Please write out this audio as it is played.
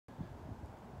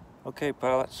Okay,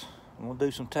 pilots, I'm gonna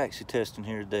do some taxi testing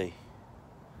here today.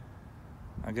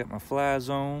 I got my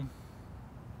Flyzone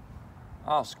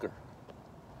Oscar,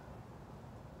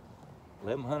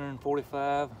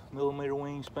 1145 millimeter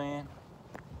wingspan,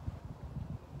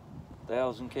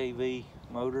 1000 kV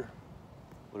motor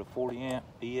with a 40 amp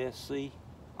ESC.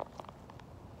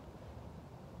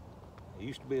 It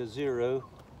used to be a Zero,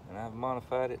 and I've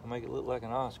modified it to make it look like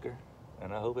an Oscar,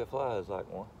 and I hope it flies like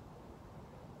one.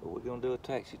 But we're gonna do a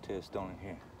taxi test on it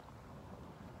here.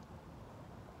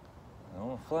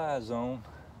 On a Flyzone,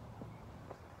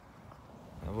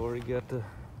 I've already got the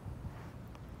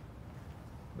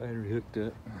battery hooked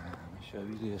up. Let me show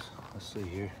you this. Let's see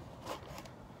here.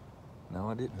 No,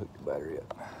 I didn't hook the battery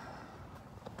up.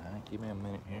 All right, give me a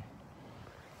minute here.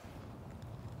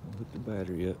 I'll hook the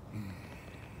battery up.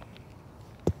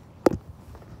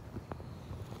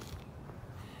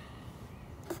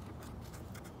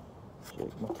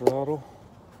 Check my throttle.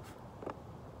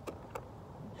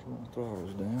 Make sure my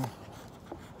throttle's down.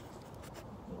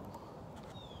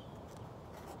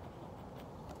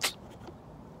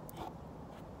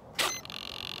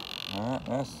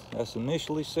 Alright, that's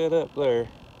initially set up there.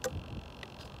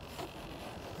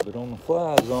 But on the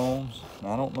Flyzones,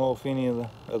 I don't know if any of the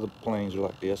other planes are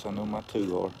like this. I know my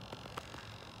two are.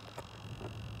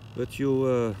 But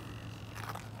you'll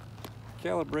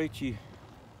calibrate your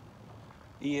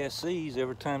ESCs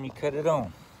every time you cut it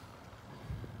on.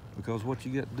 Because what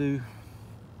you got to do,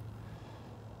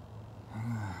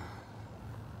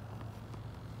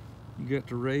 you got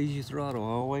to raise your throttle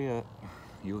all the way up.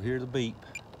 You'll hear the beep.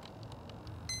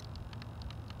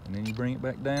 And then you bring it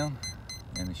back down,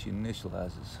 and she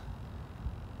initializes.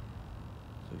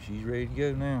 So she's ready to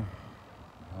go now.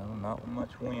 Not with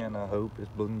much wind, I hope. It's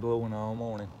been blowing all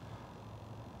morning.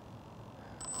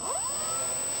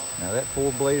 Now that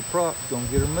four-bladed prop's gonna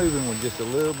get her moving with just a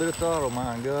little bit of throttle.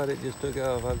 My God, it just took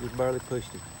off. I just barely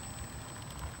pushed it.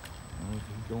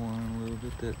 She's going a little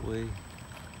bit that way.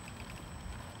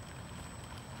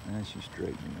 Now she's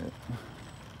straightening up.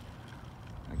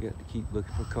 I got to keep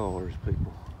looking for cars,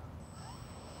 people.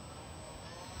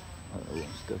 Uh-oh,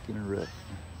 I'm stuck in a rut.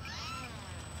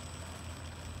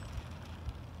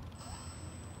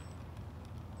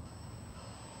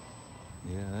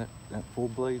 Yeah, that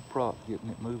four-blade prop getting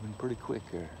it moving pretty quick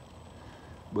there.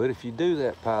 But if you do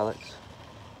that, pilots,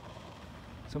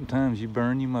 sometimes you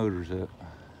burn your motors up.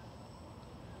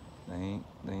 They're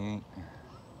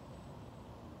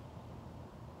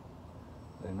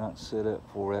not set up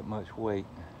for that much weight.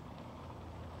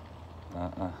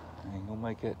 Ain't gonna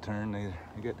make that turn either.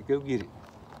 I got to go get it.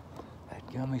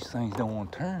 Dadgum, these things don't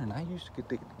want to turn. I used to get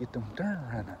them to turn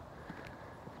right now.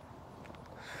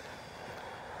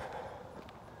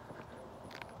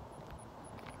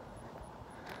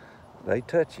 They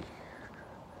touchy.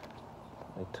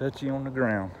 They touchy on the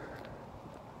ground.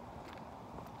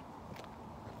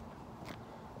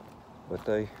 But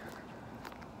they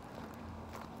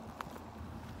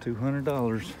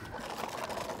 $200.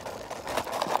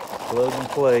 Plug and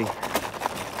play.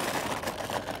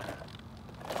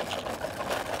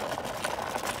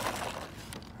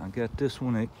 I got this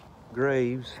one at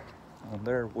Graves on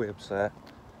their website.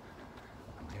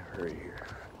 Let me hurry here.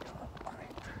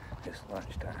 It's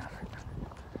lunchtime.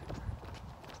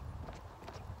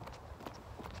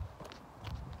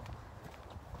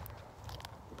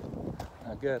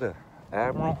 I got a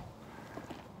Admiral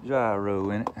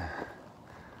gyro in it.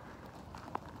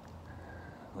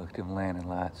 Look at them landing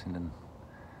lights in the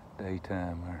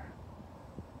daytime there.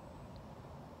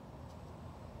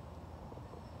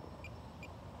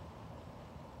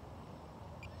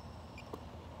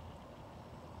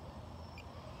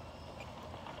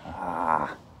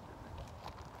 Ah,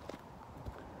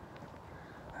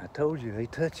 I told you they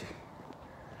touchy.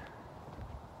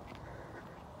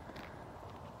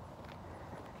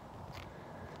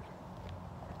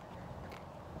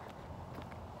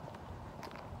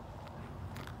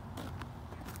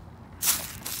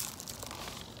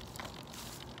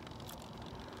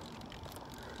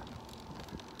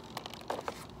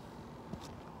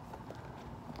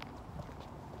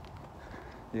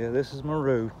 Yeah, this is my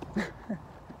road.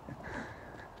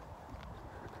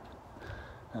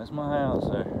 That's my house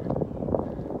there.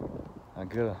 I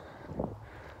got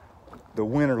the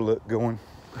winter look going.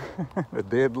 The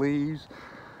dead leaves,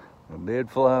 the dead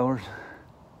flowers.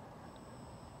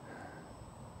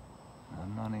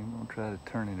 I'm not even gonna try to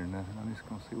turn it or nothing. I'm just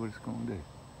gonna see what it's gonna do.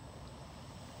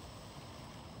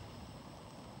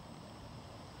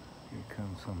 Here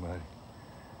comes somebody.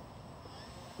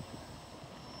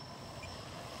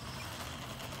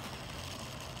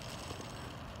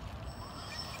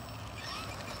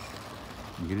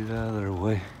 Get it out of their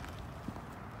way.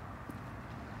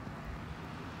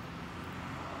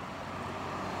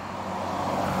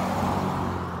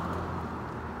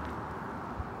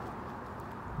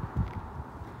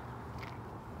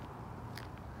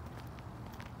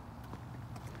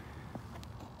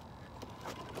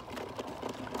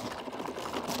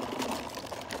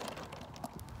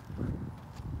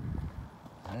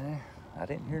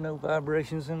 didn't hear no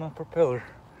vibrations in my propeller.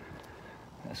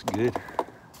 That's good.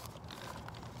 Let's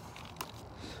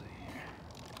see here.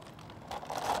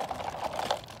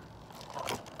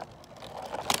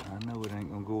 I know it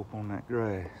ain't gonna go up on that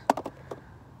grass.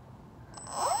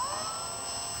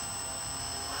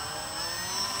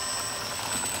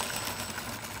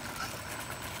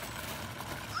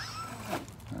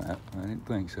 I didn't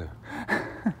think so. I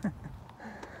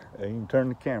even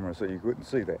turned the camera so you couldn't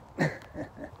see that.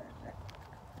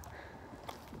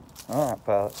 All right,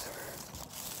 pilots.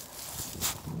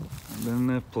 I've done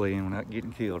enough playing without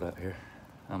getting killed out here.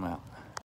 I'm out.